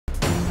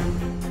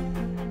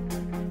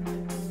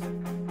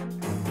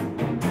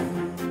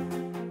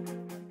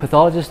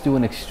Pathologists do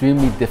an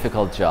extremely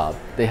difficult job.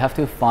 They have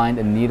to find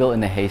a needle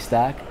in a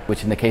haystack,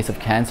 which in the case of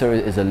cancer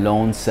is a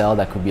lone cell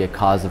that could be a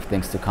cause of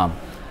things to come.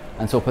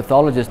 And so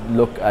pathologists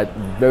look at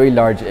very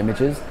large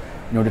images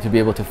in order to be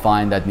able to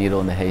find that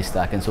needle in the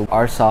haystack. And so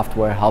our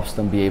software helps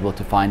them be able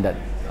to find that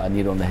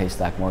needle in the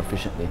haystack more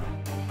efficiently.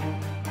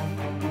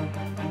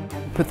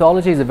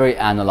 Pathology is a very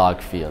analog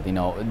field.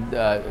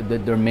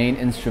 Their main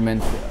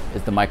instrument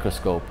is the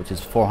microscope, which is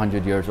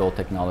 400 years old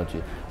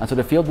technology. And so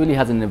the field really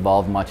hasn't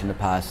evolved much in the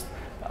past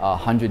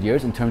 100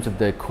 years in terms of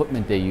the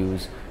equipment they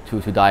use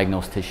to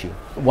diagnose tissue.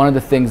 One of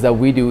the things that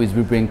we do is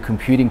we bring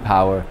computing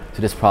power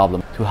to this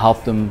problem to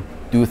help them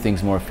do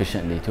things more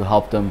efficiently, to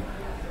help them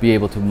be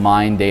able to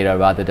mine data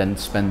rather than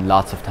spend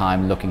lots of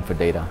time looking for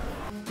data.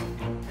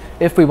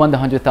 If we won the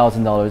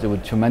 $100,000, it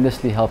would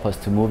tremendously help us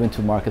to move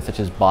into markets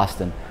such as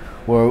Boston,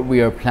 where we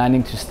are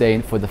planning to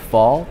stay for the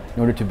fall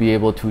in order to be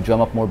able to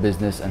drum up more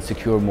business and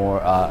secure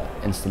more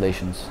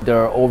installations. There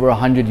are over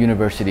 100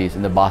 universities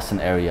in the Boston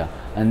area,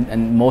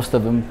 and most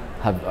of them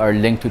are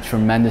linked to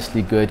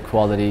tremendously good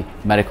quality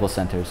medical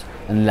centers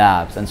and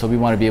labs. And so we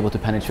want to be able to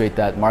penetrate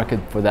that market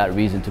for that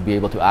reason, to be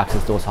able to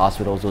access those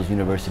hospitals, those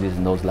universities,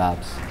 and those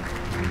labs.